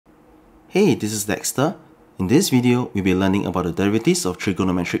Hey, this is Dexter. In this video, we'll be learning about the derivatives of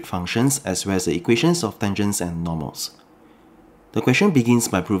trigonometric functions as well as the equations of tangents and normals. The question begins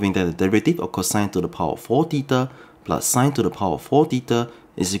by proving that the derivative of cosine to the power of 4 theta plus sine to the power of 4 theta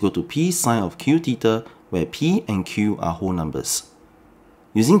is equal to p sine of q theta, where p and q are whole numbers.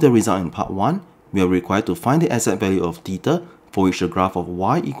 Using the result in part 1, we are required to find the exact value of theta, for which the graph of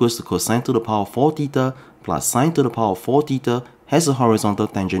y equals to cosine to the power of 4 theta plus sine to the power of 4 theta has a horizontal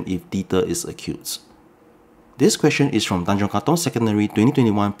tangent if theta is acute. This question is from Tanjong Katong Secondary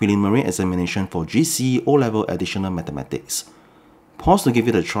 2021 Preliminary Examination for GCE O-Level Additional Mathematics. Pause to give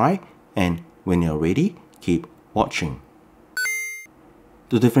it a try, and when you're ready, keep watching.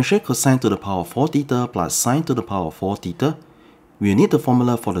 To differentiate cosine to the power of 4 theta plus sine to the power of 4 theta, we will need the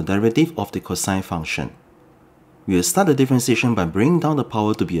formula for the derivative of the cosine function. We will start the differentiation by bringing down the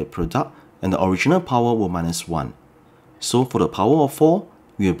power to be a product, and the original power will minus 1. So for the power of 4,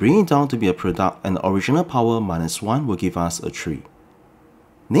 we will bring it down to be a product, and the original power minus 1 will give us a 3.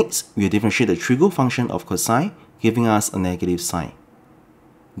 Next, we will differentiate the trigo function of cosine, giving us a negative sign.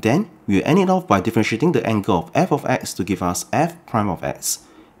 Then, we will end it off by differentiating the angle of f of x to give us f prime of x,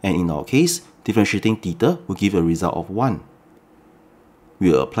 and in our case, differentiating theta will give a result of 1.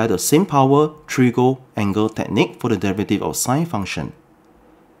 We will apply the same power, trigo, angle technique for the derivative of sine function.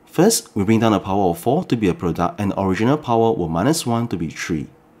 First, we bring down the power of 4 to be a product, and the original power will minus 1 to be 3.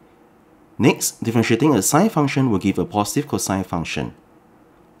 Next, differentiating a sine function will give a positive cosine function.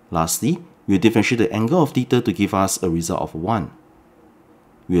 Lastly, we will differentiate the angle of theta to give us a result of 1.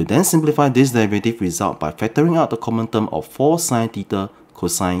 We will then simplify this derivative result by factoring out the common term of 4 sine theta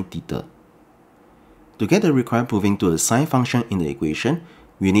cosine theta. To get the required proving to a sine function in the equation,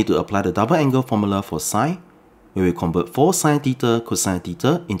 we need to apply the double angle formula for sine, where we convert 4 sine theta cosine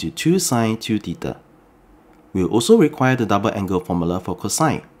theta into 2 sine 2 theta. We will also require the double angle formula for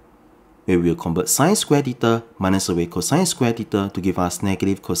cosine, where we will convert sine square theta minus away cosine square theta to give us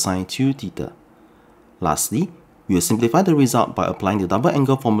negative cosine 2 theta. Lastly, we will simplify the result by applying the double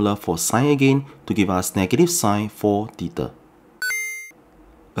angle formula for sine again to give us negative sine 4 theta.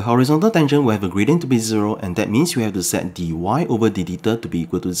 A horizontal tangent will have a gradient to be 0, and that means we have to set dy over d theta to be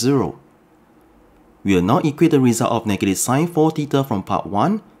equal to 0. We will now equate the result of negative sine 4 theta from part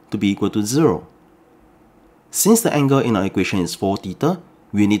 1 to be equal to 0. Since the angle in our equation is 4 theta,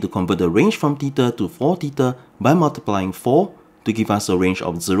 we need to convert the range from theta to 4 theta by multiplying 4 to give us a range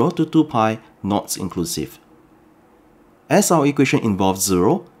of 0 to 2 pi, not inclusive. As our equation involves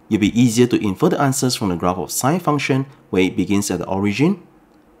 0, it will be easier to infer the answers from the graph of sine function where it begins at the origin.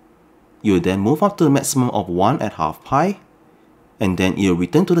 You will then move up to the maximum of 1 at half pi, and then it will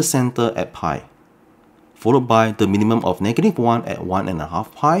return to the center at pi, followed by the minimum of negative 1 at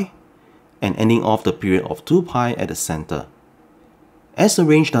 1.5 pi, and ending off the period of 2 pi at the center. As the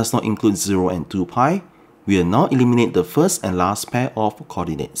range does not include 0 and 2 pi, we will now eliminate the first and last pair of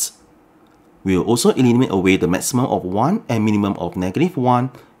coordinates. We will also eliminate away the maximum of 1 and minimum of negative 1,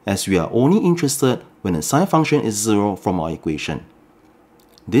 as we are only interested when the sine function is 0 from our equation.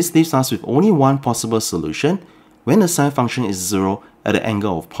 This leaves us with only one possible solution when the sine function is 0 at the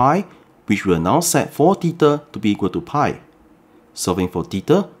angle of pi, which we will now set for theta to be equal to pi. Solving for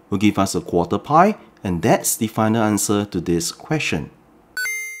theta will give us a quarter pi, and that's the final answer to this question.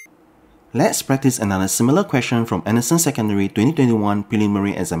 Let's practice another similar question from Anderson Secondary 2021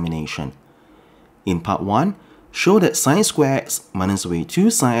 Preliminary Examination. In part 1, show that sine square x minus away 2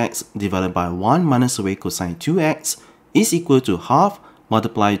 sine x divided by 1 minus away cosine 2x is equal to half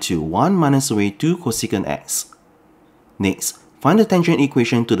multiplied to 1 minus away 2 cosecant x. Next, find the tangent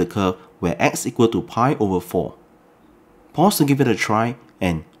equation to the curve where x equal to pi over 4. Pause to give it a try,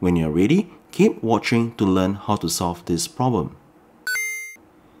 and when you're ready, keep watching to learn how to solve this problem.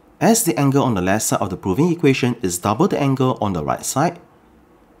 As the angle on the left side of the proving equation is double the angle on the right side,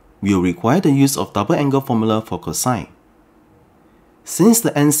 we will require the use of double angle formula for cosine. Since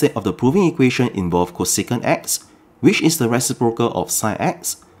the end state of the proving equation involves cosecant x, which is the reciprocal of sine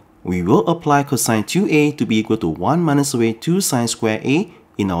x, we will apply cosine 2a to be equal to 1 minus away 2 sine square a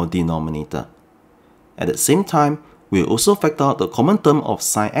in our denominator. At the same time, we will also factor out the common term of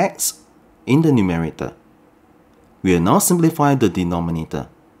sine x in the numerator. We will now simplify the denominator,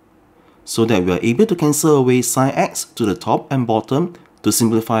 so that we are able to cancel away sine x to the top and bottom to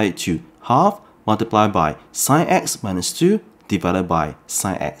simplify it to half multiplied by sine x minus 2 divided by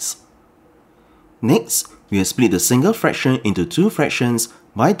sine x. Next, we will split the single fraction into two fractions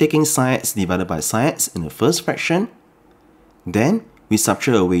by taking sine x divided by sine x in the first fraction. Then, we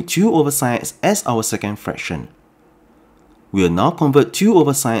subtract away 2 over sine x as our second fraction. We will now convert 2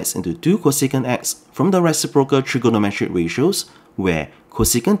 over sine x into 2 cosecant x from the reciprocal trigonometric ratios, where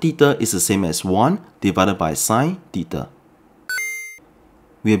cosecant theta is the same as 1 divided by sine theta.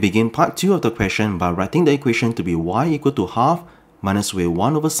 We'll begin part 2 of the question by writing the equation to be y equal to half minus way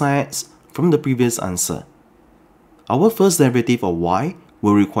 1 over sine x from the previous answer. Our first derivative of y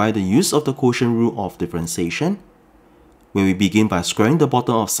will require the use of the quotient rule of differentiation, where we begin by squaring the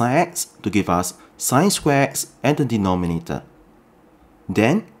bottom of sine x to give us sine square x at the denominator.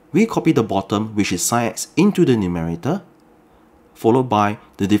 Then, we copy the bottom, which is sine x, into the numerator, followed by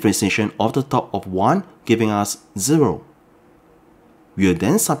the differentiation of the top of 1 giving us 0. We will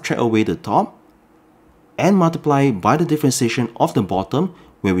then subtract away the top and multiply it by the differentiation of the bottom,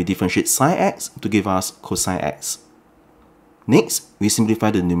 where we differentiate sine x to give us cosine x. Next, we simplify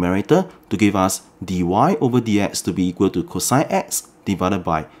the numerator to give us dy over dx to be equal to cosine x divided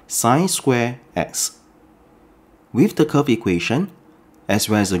by sine square x. With the curve equation, as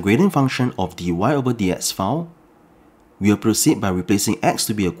well as the gradient function of dy over dx found, we will proceed by replacing x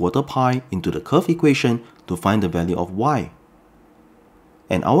to be a quarter pi into the curve equation to find the value of y.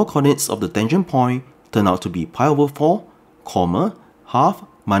 And our coordinates of the tangent point turn out to be pi over 4, comma, half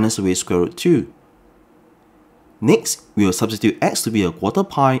minus away square root 2. Next, we will substitute x to be a quarter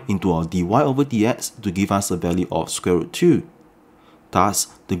pi into our dy over dx to give us a value of square root 2. Thus,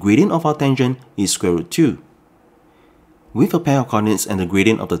 the gradient of our tangent is square root 2. With a pair of coordinates and the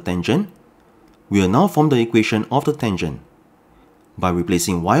gradient of the tangent, we will now form the equation of the tangent. By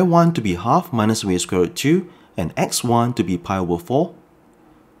replacing y1 to be half minus away square root 2 and x1 to be pi over 4,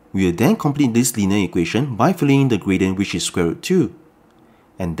 we will then complete this linear equation by filling in the gradient, which is square root 2.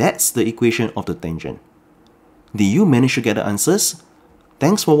 And that's the equation of the tangent. Did you manage to get the answers?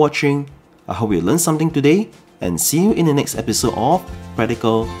 Thanks for watching. I hope you learned something today, and see you in the next episode of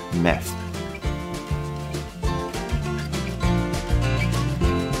Practical Math.